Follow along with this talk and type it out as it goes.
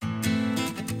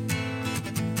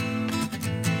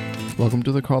Welcome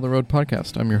to the Call the Road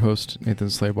podcast. I'm your host, Nathan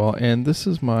Slayball, and this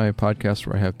is my podcast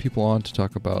where I have people on to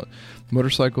talk about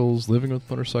motorcycles, living with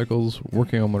motorcycles,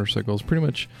 working on motorcycles, pretty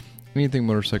much anything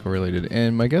motorcycle related.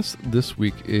 And my guest this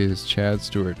week is Chad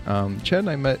Stewart. Chad and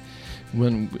I met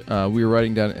when we were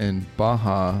riding down in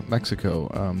Baja,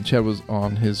 Mexico. Chad was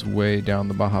on his way down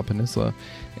the Baja Peninsula,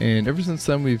 and ever since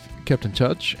then we've kept in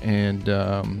touch and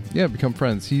become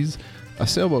friends. He's a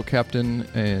sailboat captain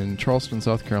in Charleston,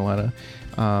 South Carolina.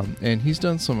 And he's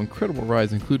done some incredible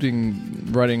rides, including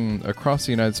riding across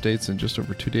the United States in just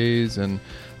over 2 days, and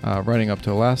riding up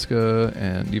to Alaska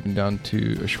and even down to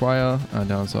Ushuaia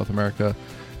down in South America.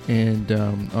 And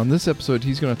on this episode,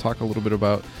 he's going to talk a little bit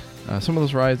about some of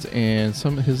those rides and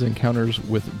some of his encounters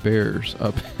with bears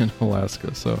up in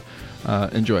Alaska. So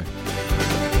enjoy.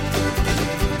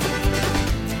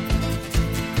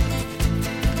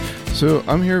 So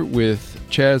I'm here with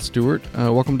Chad Stewart.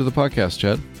 Welcome to the podcast,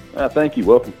 Chad. Thank you.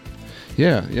 Welcome.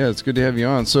 Yeah, it's good to have you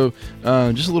on. So,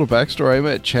 just a little backstory. I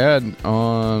met Chad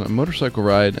on a motorcycle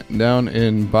ride down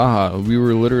in Baja. We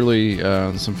were literally,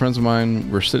 some friends of mine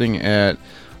were sitting at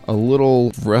a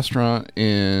little restaurant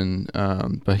in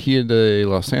Bahia de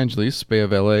Los Angeles, Bay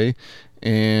of LA,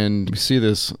 and we see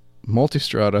this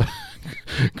multistrada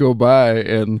go by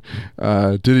and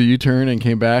did a U-turn and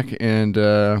came back and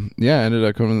ended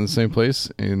up coming to the same place,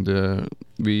 and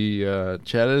we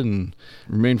chatted and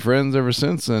remained friends ever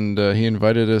since, and he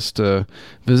invited us to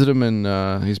visit him,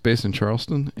 and he's based in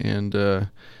Charleston, and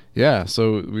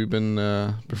so we've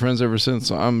been friends ever since.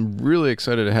 So I'm really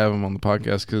excited to have him on the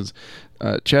podcast because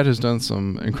Chad has done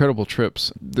some incredible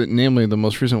trips, namely the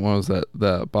most recent one was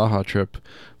that Baja trip.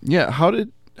 Yeah, how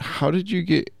did you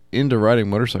get into riding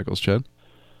motorcycles, Chad?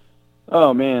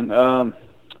 Oh man,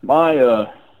 my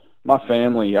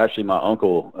family, actually my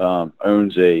uncle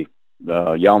owns a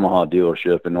Yamaha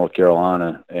dealership in North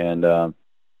Carolina, and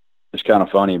it's kind of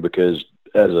funny because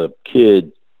as a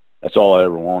kid, that's all I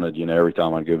ever wanted. You know, every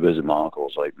time I'd go visit my uncle, I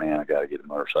was like, man, I got to get a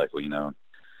motorcycle. You know,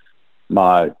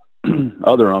 my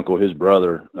other uncle, his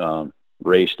brother,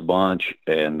 raced a bunch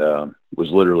and was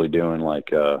literally doing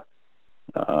like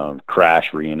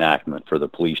crash reenactment for the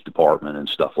police department and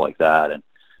stuff like that. And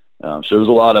so there was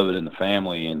a lot of it in the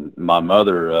family. And my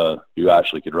mother, who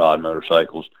actually could ride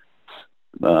motorcycles,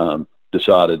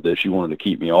 decided that she wanted to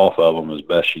keep me off of them as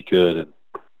best she could. And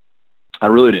I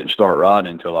really didn't start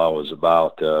riding until I was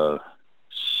about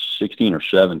 16 or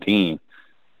 17.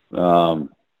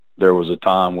 There was a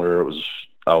time where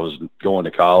I was going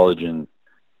to college and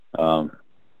I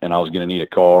was going to need a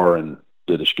car, and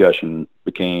the discussion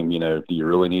became, you know, do you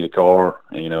really need a car?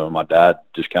 And, you know, my dad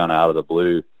just kind of out of the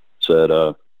blue said,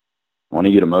 why don't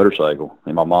you get a motorcycle?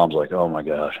 And my mom's like, oh my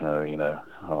gosh, no, you know,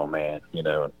 oh man, you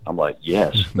know, and I'm like,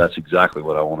 yes, that's exactly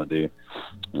what I want to do.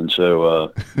 And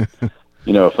so,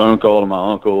 you know, a phone call to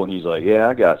my uncle, and he's like, yeah,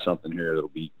 I got something here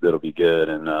that'll be good.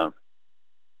 And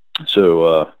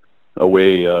so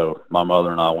away my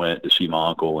mother and I went to see my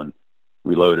uncle, and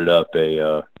we loaded up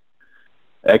a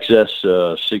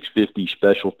XS 650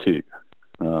 Special 2.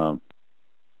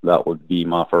 That would be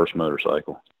my first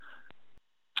motorcycle.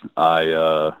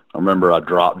 I remember I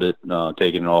dropped it,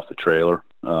 taking it off the trailer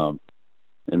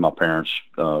in my parents'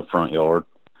 front yard,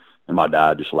 and my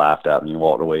dad just laughed at me and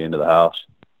walked away into the house.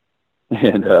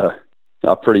 And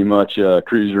I pretty much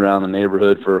cruised around the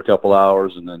neighborhood for a couple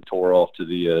hours and then tore off to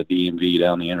the DMV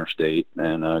down the interstate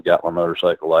and got my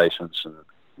motorcycle license, and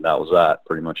that was that.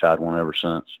 Pretty much had one ever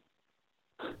since.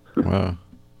 Wow.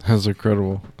 That's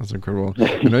incredible.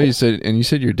 I know you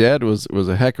said your dad was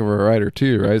a heck of a rider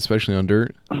too, right? Especially on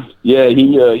dirt. Yeah,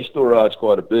 he still rides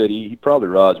quite a bit. He probably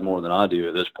rides more than I do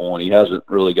at this point. He hasn't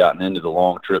really gotten into the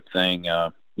long trip thing.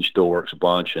 He still works a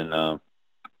bunch, and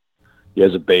he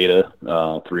has a Beta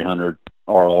 300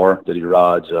 RR that he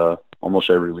rides almost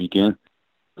every weekend.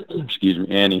 Excuse me.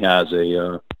 And he has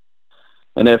an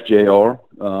FJR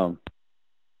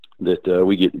that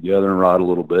we get together and ride a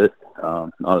little bit.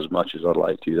 Not as much as I'd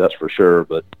like to, that's for sure,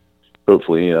 but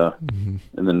hopefully in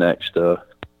the next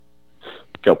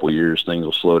couple of years things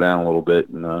will slow down a little bit,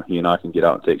 and he and I can get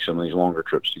out and take some of these longer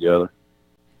trips together.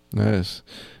 Nice.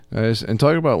 And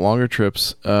talking about longer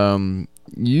trips,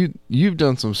 you've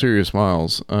done some serious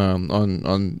miles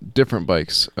on different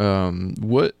bikes.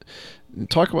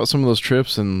 Talk about some of those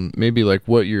trips and maybe like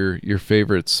what your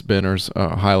favorite's been, or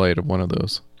highlight of one of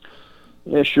those.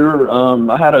 Yeah, sure.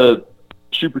 I had a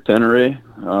Super Tenere,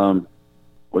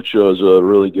 which was a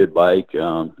really good bike. Did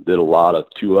a lot of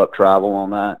two-up travel on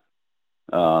that.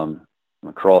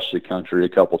 Across the country a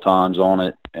couple times on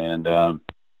it, and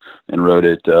rode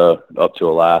it up to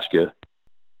Alaska.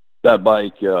 That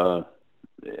bike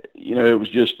it was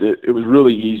just, it was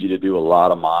really easy to do a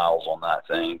lot of miles on that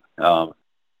thing.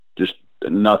 Just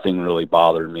nothing really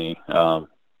bothered me, on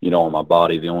my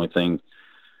body. The only thing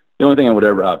I would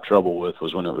ever have trouble with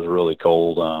was when it was really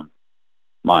cold.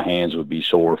 My hands would be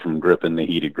sore from gripping the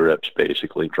heated grips,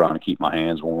 basically trying to keep my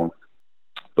hands warm.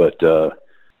 But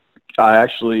I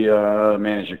actually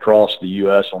managed to cross the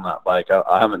U.S. on that bike.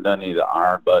 I haven't done any of the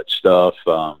iron butt stuff,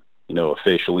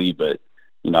 officially, but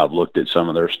I've looked at some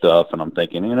of their stuff, and I'm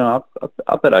thinking, I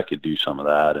bet I could do some of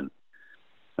that. And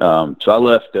so I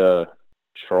left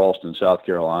Charleston, South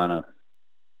Carolina,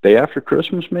 day after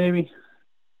Christmas, maybe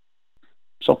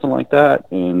something like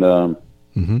that, and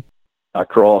I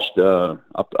crossed.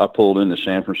 I pulled into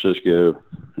San Francisco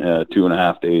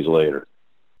 2.5 days later,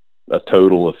 a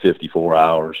total of 54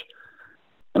 hours.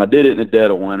 And I did it in the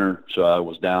dead of winter, so I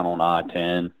was down on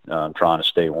I-10 trying to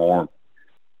stay warm.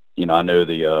 I know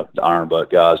the Iron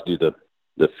Butt guys do the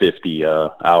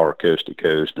 50-hour coast to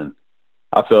coast, and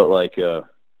I felt like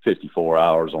 54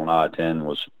 hours on I-10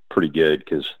 was pretty good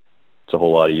because it's a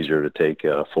whole lot easier to take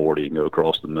 40 and go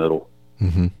across the middle.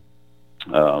 And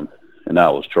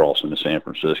that was Charleston to San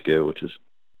Francisco, which is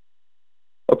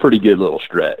a pretty good little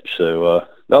stretch. So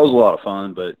that was a lot of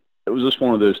fun, but it was just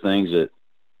one of those things that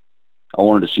I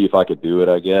wanted to see if I could do it,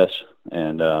 I guess.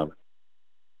 And,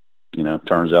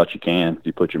 turns out you can if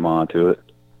you put your mind to it.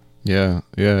 Yeah.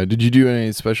 Did you do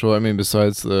any special,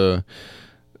 besides the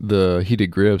heated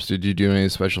grips, did you do any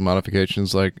special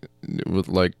modifications did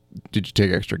you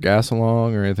take extra gas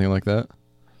along or anything like that?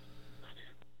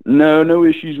 No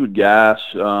issues with gas.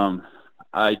 You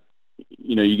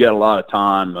got a lot of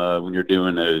time when you're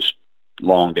doing those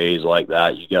long days like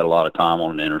that. You got a lot of time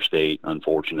on an interstate,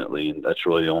 unfortunately, and that's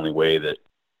really the only way that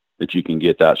you can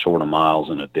get that sort of miles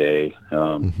in a day,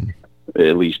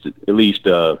 at least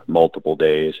multiple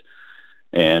days.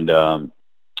 And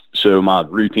so my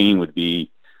routine would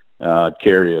be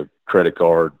carry a credit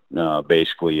card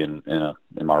basically in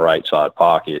my right side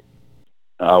pocket.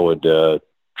 I would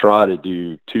try to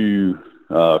do 2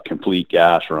 complete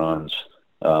gas runs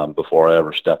before I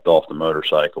ever stepped off the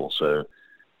motorcycle. So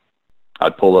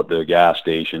I'd pull up to a gas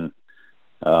station,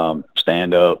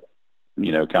 stand up,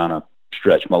 kind of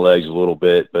stretch my legs a little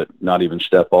bit, but not even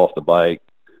step off the bike,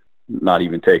 not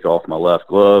even take off my left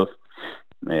glove,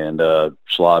 and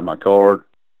slide my card,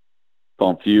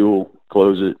 pump fuel,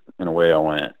 close it, and away I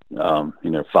went.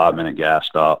 5-minute gas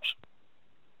stops.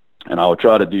 And I would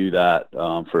try to do that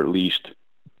for at least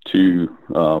 2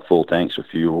 full tanks of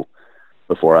fuel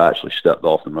before I actually stepped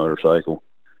off the motorcycle.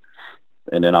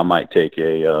 And then I might take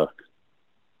a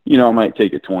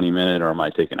 20-minute or I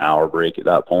might take an hour break at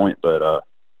that point. But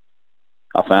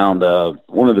I found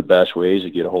one of the best ways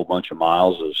to get a whole bunch of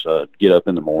miles is get up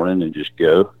in the morning and just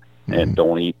go and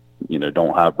don't eat,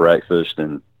 don't have breakfast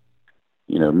and,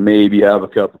 maybe have a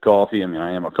cup of coffee.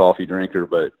 I am a coffee drinker,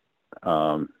 but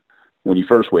when you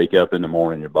first wake up in the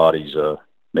morning, your body's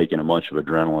making a bunch of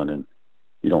adrenaline and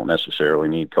you don't necessarily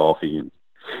need coffee. And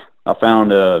I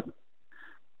found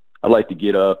I like to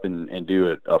get up and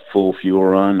do a full fuel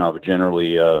run. I would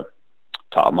generally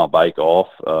top my bike off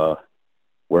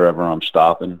wherever I'm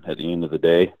stopping at the end of the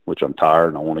day, which I'm tired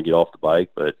and I want to get off the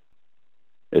bike, but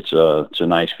it's a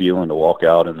nice feeling to walk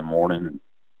out in the morning and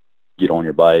get on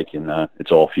your bike and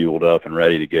it's all fueled up and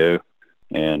ready to go,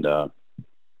 and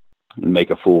make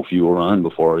a full fuel run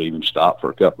before I even stop for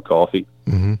a cup of coffee.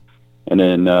 And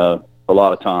then a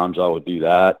lot of times I would do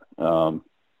that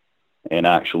and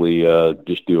actually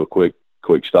just do a quick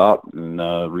stop and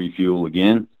refuel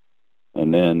again,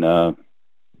 and then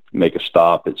make a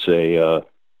stop at say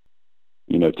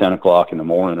 10 o'clock in the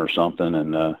morning or something,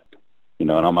 and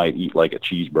and I might eat like a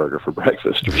cheeseburger for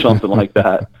breakfast or something like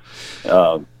that.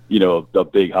 A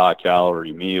big high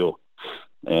calorie meal,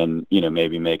 and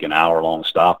maybe make an hour-long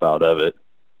stop out of it,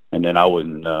 and then I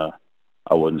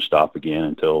wouldn't stop again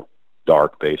until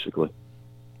dark, basically.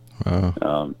 Wow.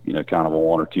 Kind of a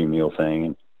 1 or 2 meal thing,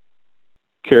 and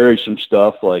carry some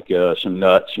stuff like some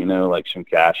nuts, like some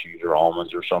cashews or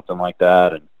almonds or something like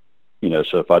that. And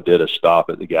so if I did a stop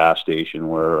at the gas station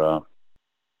where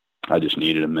I just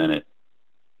needed a minute,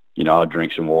 I'd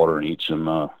drink some water and eat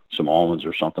some almonds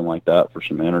or something like that for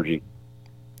some energy.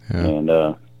 Yeah.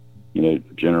 And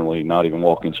generally not even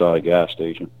walk inside a gas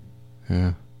station.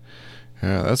 Yeah,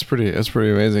 that's pretty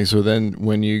amazing. So then,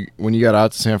 when you got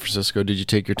out to San Francisco, did you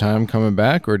take your time coming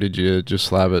back, or did you just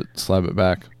slab it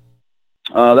back?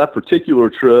 That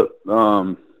particular trip,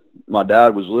 my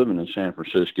dad was living in San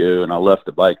Francisco, and I left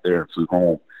the bike there and flew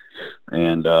home,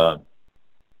 and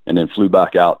then flew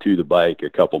back out to the bike a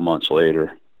couple months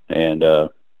later, and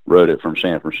rode it from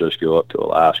San Francisco up to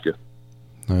Alaska.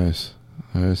 Nice.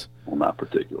 Nice. on that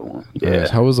particular one. Yeah. Nice.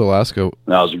 How was Alaska?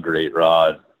 That was a great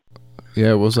ride.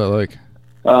 Yeah, what was that like?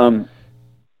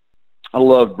 I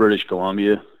love British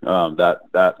Columbia.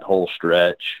 That whole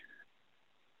stretch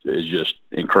is just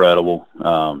incredible.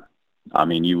 I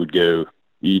mean, you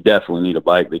definitely need a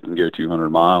bike that can go 200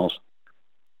 miles,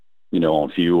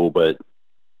 on fuel, but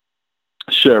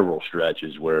several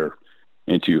stretches where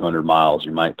in 200 miles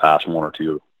you might pass one or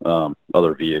two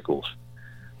other vehicles.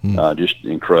 Just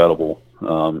incredible.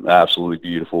 Absolutely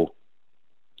beautiful.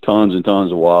 Tons and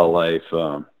tons of wildlife.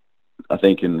 I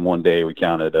think in one day we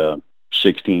counted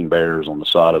 16 bears on the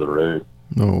side of the road.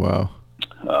 Oh,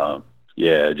 wow.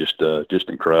 Yeah, just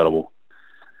incredible.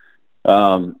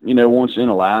 Once in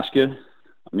Alaska,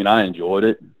 I mean, I enjoyed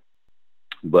it,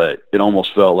 but it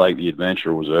almost felt like the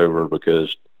adventure was over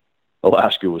because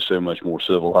Alaska was so much more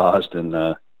civilized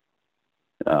and,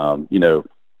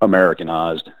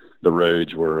 Americanized. The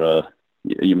roads were,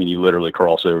 you literally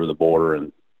cross over the border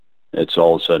and it's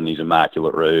all of a sudden these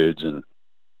immaculate roads and,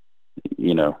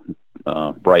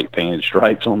 bright painted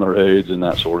stripes on the roads and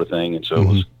that sort of thing. And so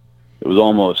it was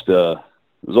almost a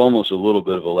little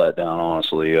bit of a letdown,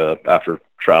 honestly, after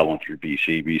traveling through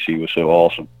BC. BC was so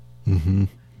awesome. Mm-hmm.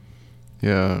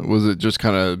 Yeah. Was it just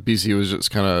kind of, BC was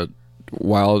just kind of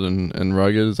wild and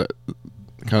rugged? Is that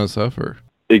kind of stuff or?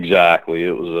 Exactly.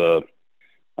 It was,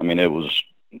 it was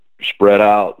spread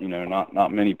out,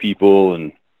 not many people.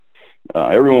 And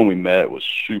everyone we met was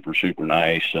super, super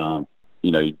nice.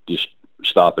 You just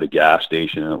stop at a gas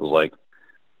station and it was like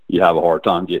you have a hard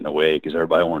time getting away because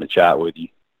everybody wanted to chat with you.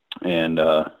 And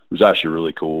it was actually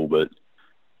really cool, but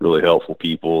really helpful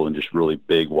people and just really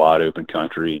big, wide open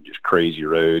country and just crazy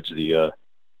roads.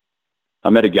 I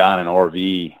met a guy in an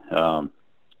RV,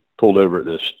 pulled over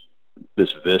at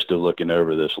this vista looking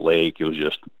over this lake. It was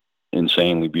just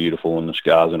insanely beautiful in the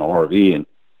skies in an RV. And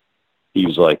he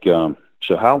was like, so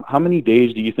how many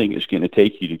days do you think it's going to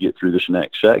take you to get through this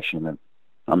next section? And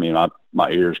I mean, my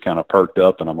ears kind of perked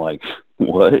up and I'm like,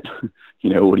 what?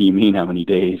 What do you mean how many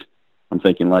days? I'm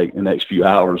thinking like the next few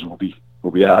hours we'll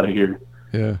be out of here.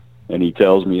 Yeah. And he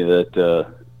tells me that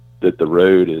the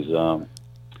road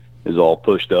is all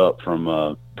pushed up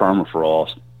from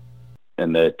permafrost,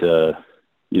 and that the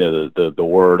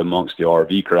word amongst the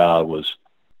RV crowd was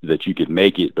that you could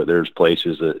make it, but there's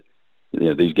places that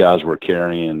these guys were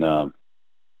carrying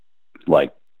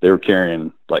like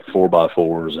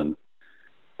 4x4s and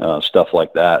stuff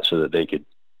like that so that they could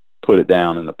put it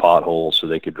down in the potholes so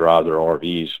they could drive their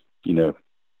RVs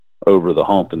over the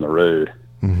hump in the road.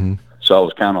 Mm-hmm. So I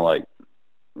was kind of like,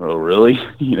 oh, really?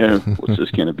 What's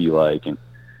this going to be like? And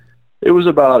it was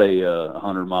about a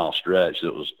 100-mile stretch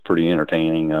that was pretty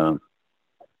entertaining.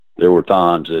 There were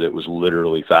times that it was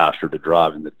literally faster to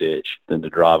drive in the ditch than to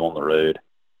drive on the road.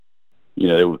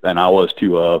 And I was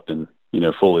 2 up and,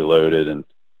 fully loaded. And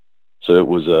so it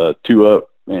was 2 up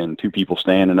and 2 people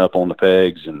standing up on the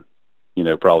pegs and,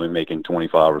 probably making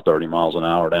 25 or 30 miles an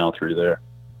hour down through there.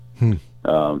 It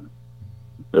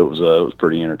was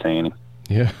pretty entertaining.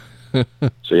 Yeah.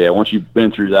 So yeah, once you've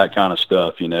been through that kind of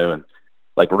stuff, and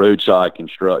like roadside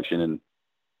construction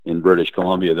in British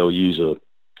Columbia, they'll use a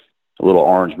little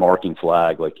orange marking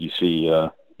flag like you see,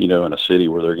 in a city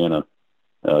where they're going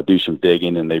to do some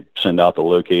digging and they send out the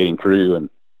locating crew and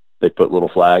they put little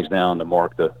flags down to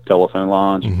mark the telephone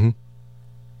lines. Mm-hmm.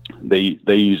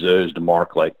 They use those to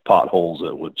mark like potholes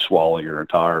that would swallow your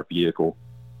entire vehicle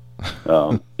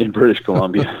in British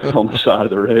Columbia on the side of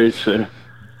the road. So,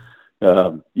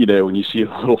 when you see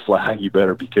a little flag, you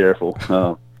better be careful.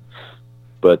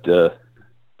 But so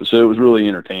it was really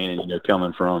entertaining,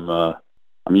 coming from,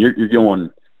 you're going,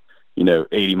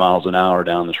 80 miles an hour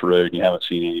down this road and you haven't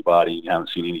seen anybody, you haven't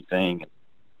seen anything.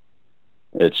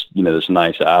 It's, this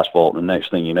nice asphalt. And the next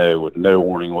thing you know, with no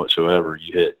warning whatsoever,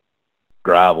 you hit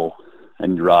gravel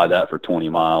and you ride that for 20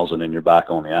 miles and then you're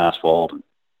back on the asphalt.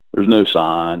 There's no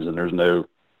signs and there's no,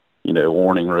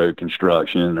 warning road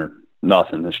construction or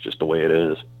nothing. It's just the way it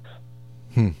is.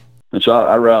 And so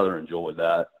I rather enjoyed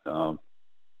that. And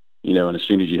as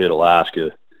soon as you hit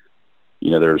Alaska,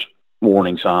 there's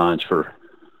warning signs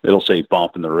it'll say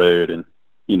bump in the road. And,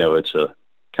 it's a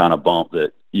kind of bump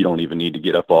that you don't even need to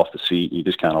get up off the seat. You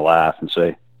just kind of laugh and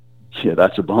say, yeah,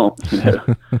 that's a bump.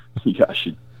 You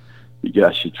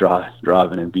guys should try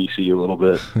driving in BC a little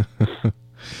bit.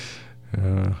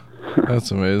 That's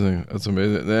amazing. That's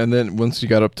amazing. And then once you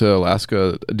got up to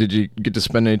Alaska, did you get to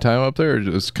spend any time up there or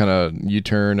just kind of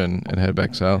U-turn and head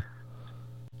back south?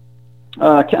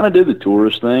 I kind of did the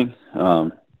tourist thing,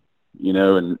 and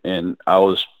I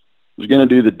was going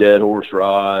to do the dead horse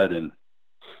ride and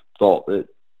thought that,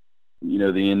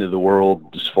 the end of the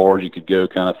world as far as you could go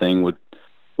kind of thing would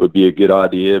would be a good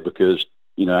idea because,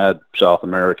 you know, I had South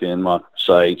America in my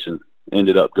sights and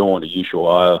ended up going to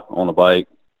Ushuaia on a bike.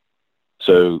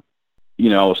 So, you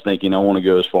know, I was thinking I want to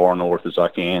go as far north as I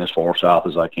can, as far south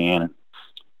as I can.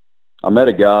 I met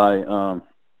a guy on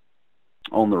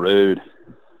the road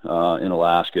in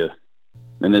Alaska,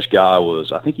 and this guy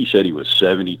was, I think he said he was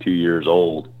 72 years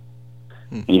old.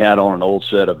 He had on an old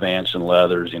set of Vance and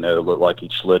leathers, you know, it looked like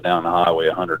he'd slid down the highway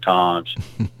 100 times.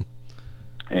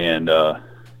 And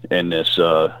this,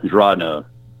 he's riding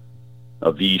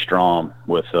a V-Strom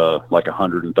with like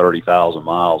 130,000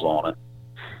 miles on it.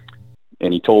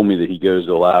 And he told me that he goes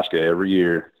to Alaska every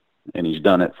year, and he's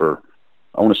done it for,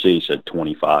 I want to say he said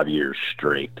 25 years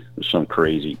straight. It was some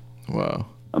crazy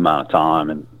amount of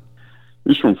time. And he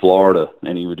was from Florida,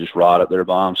 and he would just ride up there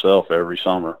by himself every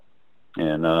summer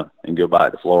and go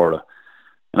back to Florida.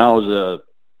 And I was,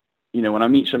 you know, when I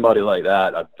meet somebody like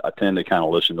that, I tend to kind of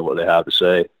listen to what they have to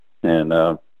say.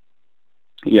 And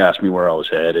he asked me where I was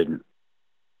headed. And,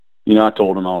 you know, I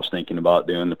told him I was thinking about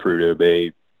doing the Prudhoe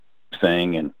Bay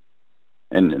thing.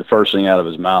 And the first thing out of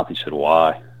his mouth, he said,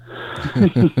 "Why?"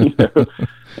 You know?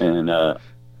 And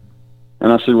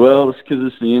I said, "Well, it's because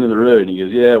it's the end of the road." And he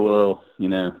goes, "Yeah, well, you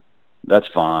know, that's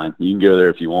fine. You can go there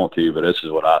if you want to, but this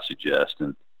is what I suggest."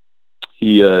 And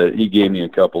he gave me a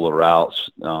couple of routes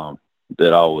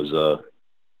that I was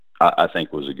I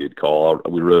think was a good call.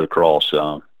 We rode across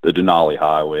the Denali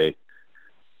Highway.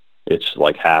 It's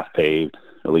like half paved,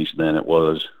 at least then it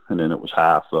was, and then it was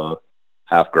half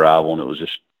gravel, and it was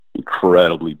just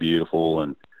incredibly beautiful.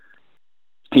 And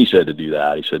he said to do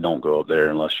that. He said, "Don't go up there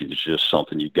unless it's just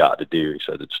something you got to do." He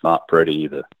said, "It's not pretty.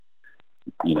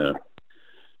 You know,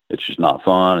 it's just not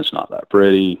fun. It's not that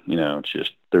pretty. You know, it's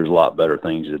just, there's a lot better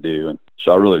things to do." And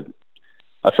so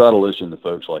I try to listen to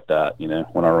folks like that, you know,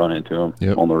 when I run into them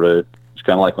on the road. It's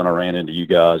kind of like when I ran into you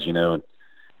guys, you know, and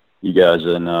you guys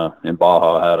in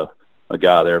Baja had a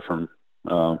guy there from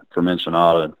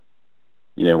Ensenada. And,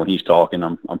 you know, when he's talking,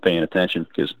 I'm paying attention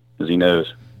because he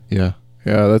knows. Yeah.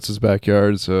 Yeah, that's his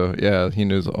backyard. So yeah, he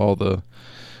knows all the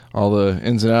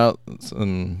ins and outs,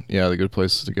 and yeah, the good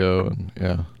places to go, and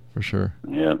yeah, for sure.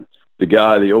 Yeah,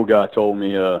 the old guy told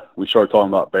me we started talking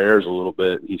about bears a little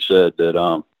bit. He said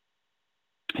that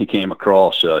he came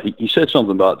across he said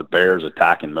something about the bears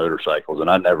attacking motorcycles, and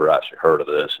I never actually heard of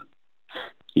this.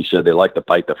 He said they like to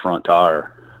bite the front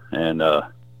tire, and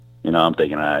you know, I'm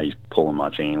thinking, he's pulling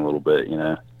my chain a little bit, you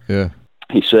know. Yeah.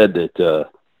 He said that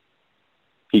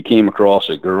he came across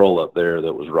a girl up there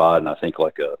that was riding, I think,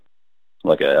 like a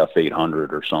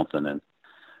F800 or something, and,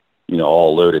 you know,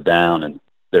 all loaded down, and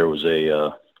there was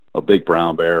a big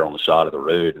brown bear on the side of the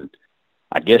road, and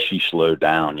I guess she slowed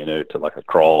down, you know, to like a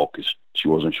crawl because she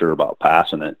wasn't sure about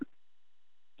passing it.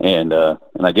 And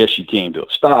I guess she came to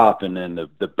a stop, and then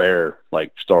the bear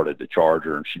like started to charge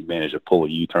her, and she managed to pull a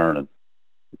U-turn and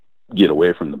get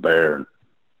away from the bear. And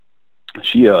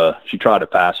she tried to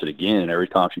pass it again, and every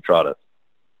time she tried to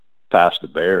pass the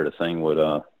bear, the thing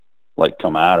would like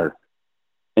come at her.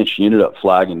 And she ended up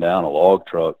flagging down a log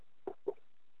truck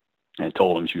and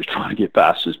told him she was trying to get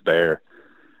past this bear.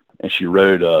 And she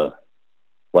rode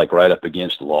like right up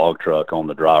against the log truck on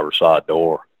the driver's side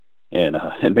door and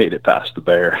made it past the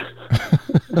bear.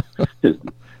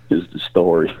 is the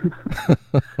story.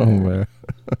 Oh man.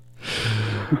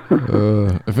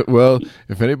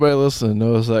 If anybody listening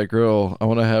knows that girl, I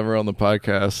want to have her on the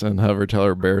podcast and have her tell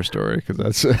her bear story, because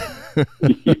that's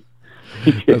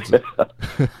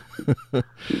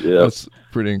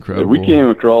pretty incredible. We came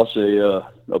across a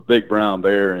big brown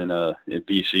bear in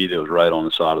BC that was right on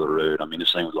the side of the road. I mean,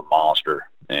 this thing was a monster,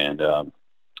 and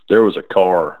there was a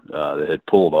car that had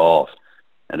pulled off,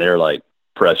 and they're like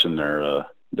pressing their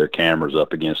cameras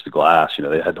up against the glass. You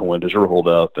know, they had the windows rolled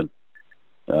up, and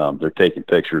they're taking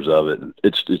pictures of it. And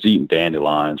it's eating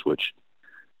dandelions, which,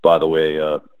 by the way,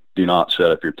 do not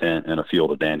set up your tent in a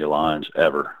field of dandelions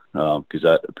ever, because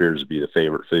that appears to be the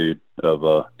favorite food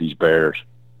of these bears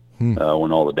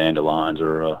when all the dandelions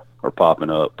are popping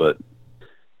up. But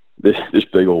this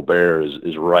big old bear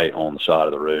is right on the side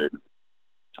of the road.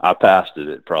 I passed it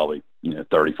at probably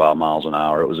 35 miles an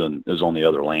hour. It was on the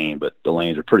other lane, but the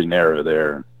lanes are pretty narrow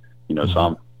there. So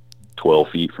I'm 12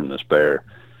 feet from this bear.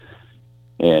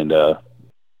 And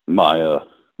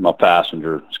my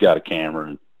passenger's got a camera,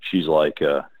 and she's like,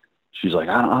 I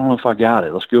don't know if I got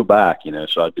it. Let's go back,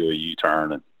 So I do a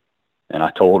U-turn, and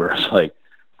I told her, it's like,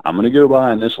 I'm going to go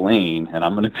by in this lane, and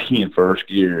I'm going to be in first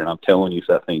gear, and I'm telling you, if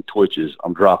that thing twitches,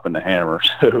 I'm dropping the hammer.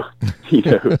 So, you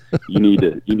need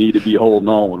to be holding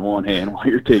on with one hand while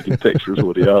you're taking pictures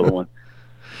with the other one.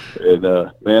 And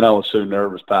man, I was so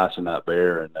nervous passing that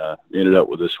bear, and ended up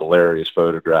with this hilarious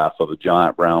photograph of a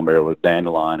giant brown bear with a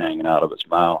dandelion hanging out of its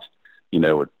mouth,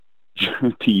 with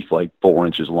teeth like 4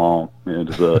 inches long.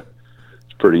 It's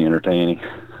pretty entertaining.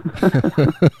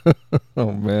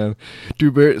 Oh man,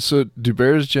 do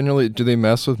bears generally, do they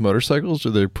mess with motorcycles, or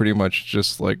they pretty much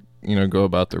just like go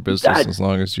about their business as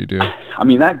long as you do? I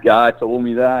mean, that guy told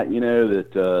me that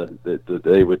that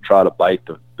they would try to bite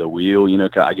the wheel,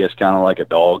 I guess kind of like a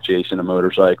dog chasing a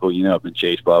motorcycle. I've been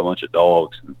chased by a bunch of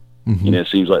dogs, and, it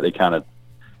seems like they kind of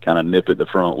nip at the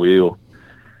front wheel.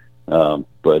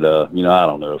 But I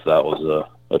don't know if that was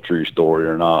a true story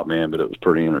or not, man, but it was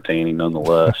pretty entertaining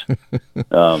nonetheless.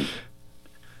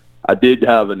 I did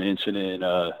have an incident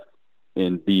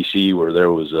in DC where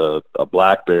there was a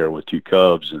black bear with 2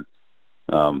 cubs, and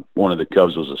one of the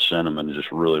cubs was a cinnamon,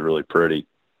 just really, really pretty.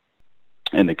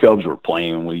 And the cubs were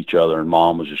playing with each other, and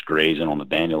mom was just grazing on the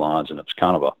dandelions, and it's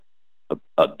kind of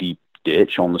a deep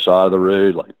ditch on the side of the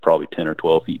road, like probably 10 or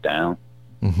 12 feet down.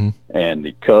 Mm-hmm. And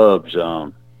the cubs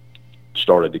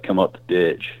started to come up the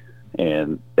ditch,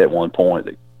 and at one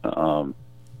point, I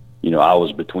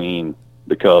was between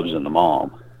the cubs and the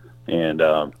mom. And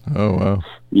oh wow,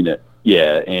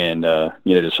 yeah, and I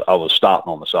was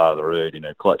stopping on the side of the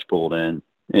road, clutch pulled in,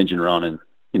 engine running,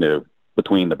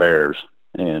 between the bears,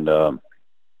 and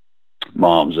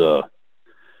mom's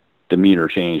demeanor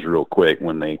changed real quick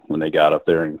when they got up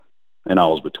there, and I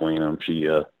was between them. She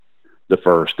the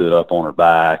fur stood up on her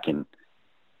back, and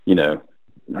her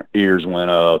ears went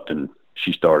up, and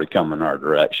she started coming in our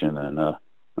direction, and I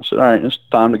said, all right, it's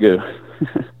time to go.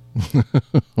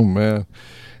 Oh man.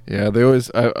 Yeah,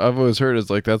 I've always heard it's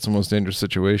like that's the most dangerous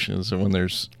situation is when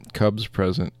there's cubs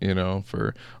present,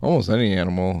 for almost any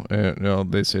animal.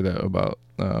 They say that about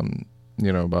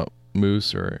about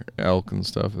moose or elk and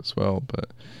stuff as well. But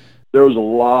there was a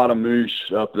lot of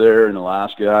moose up there in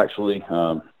Alaska, actually.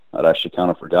 I'd actually kind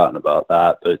of forgotten about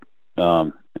that, but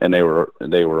and they were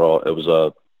all. It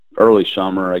was early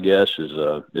summer, I guess,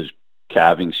 is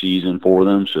calving season for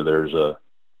them. So there's a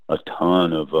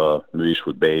ton of moose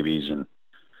with babies, and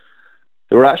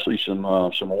there were actually some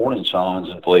warning signs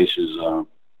in places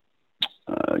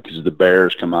because the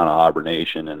bears come out of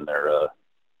hibernation, and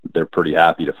they're pretty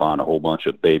happy to find a whole bunch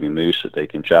of baby moose that they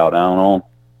can chow down on.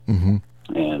 Mm-hmm.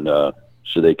 And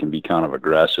so they can be kind of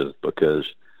aggressive because,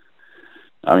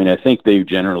 I mean, I think they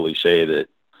generally say that,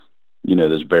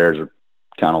 those bears are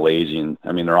kind of lazy, and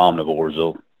I mean, they're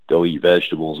omnivores. They'll eat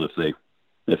vegetables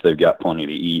if they've got plenty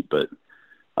to eat. But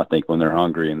I think when they're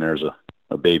hungry and there's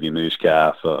a baby moose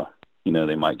calf,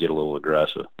 they might get a little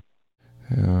aggressive.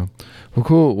 Yeah. Well,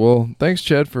 cool. Well, thanks,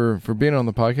 Chad, for being on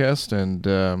the podcast and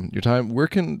your time. Where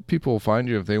can people find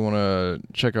you if they want to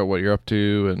check out what you're up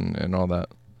to and all that?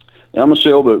 Yeah, I'm a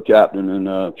sailboat captain in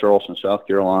Charleston, South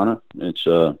Carolina. It's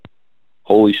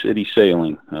Holy City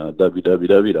Sailing,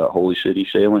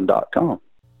 www.holycitysailing.com.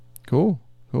 Cool.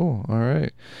 All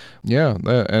right. Yeah,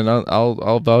 and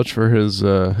I'll vouch for his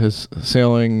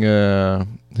sailing,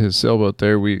 his sailboat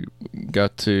there. We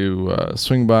got to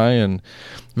swing by and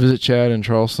visit Chad in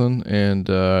Charleston, and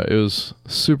it was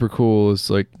super cool. It's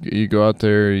like you go out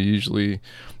there, usually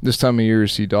this time of year you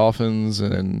see dolphins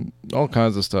and all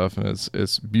kinds of stuff, and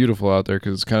it's beautiful out there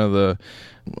because it's kind of the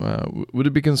would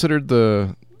it be considered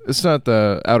it's not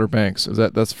the Outer Banks,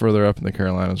 that's further up in the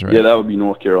Carolinas, right? Yeah, that would be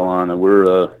North Carolina.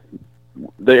 We're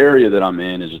the area that I'm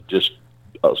in is just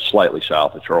slightly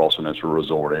south of Charleston. It's a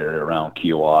resort area around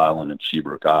Keel Island and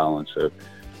Seabrook Island. So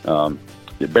the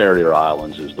Barrier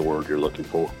Islands is the word you're looking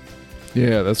for.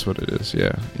 Yeah, that's what it is.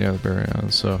 Yeah, the Barrier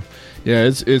Islands. So yeah,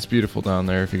 it's beautiful down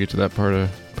there. If you get to that part of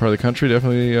the country,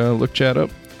 definitely look Chad up.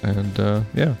 And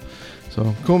yeah,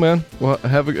 so cool, man. Well,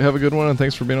 have a good one, and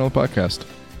thanks for being on the podcast.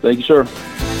 Thank you, sir.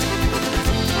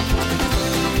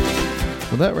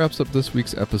 Well, that wraps up this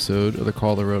week's episode of the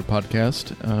Call the Road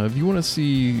podcast. If you want to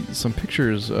see some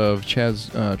pictures of Chad's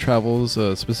travels,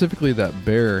 specifically that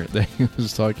bear that he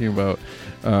was talking about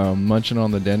munching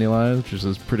on the dandelions, which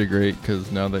is pretty great because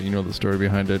now that you know the story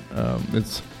behind it,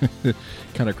 it's it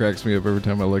kind of cracks me up every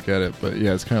time I look at it. But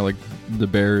yeah, it's kind of like the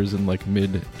bear is in like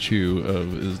mid-chew of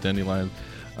his dandelions.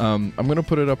 I'm going to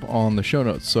put it up on the show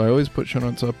notes. So I always put show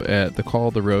notes up at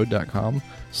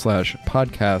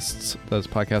thecalltheroad.com/podcasts. That's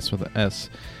podcasts with an S.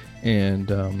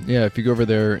 And yeah, if you go over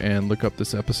there and look up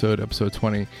this episode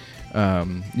 20,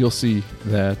 you'll see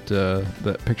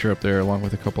that picture up there along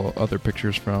with a couple other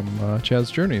pictures from Chad's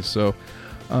journey. So,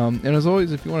 and as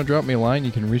always, if you want to drop me a line,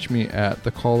 you can reach me at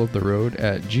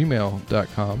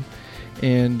thecalloftheroad@gmail.com.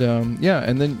 And yeah,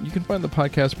 and then you can find the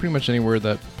podcast pretty much anywhere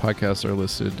that podcasts are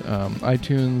listed.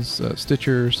 iTunes,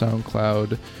 Stitcher,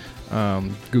 SoundCloud,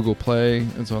 Google Play,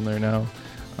 it's on there now.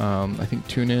 I think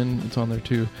TuneIn, it's on there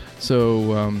too.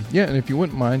 So, and if you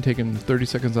wouldn't mind taking 30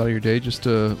 seconds out of your day just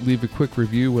to leave a quick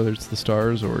review, whether it's the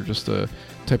stars or just to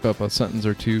type up a sentence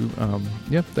or two,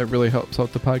 that really helps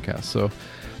out the podcast. So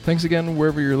thanks again,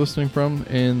 wherever you're listening from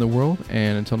in the world.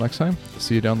 And until next time,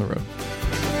 see you down the road.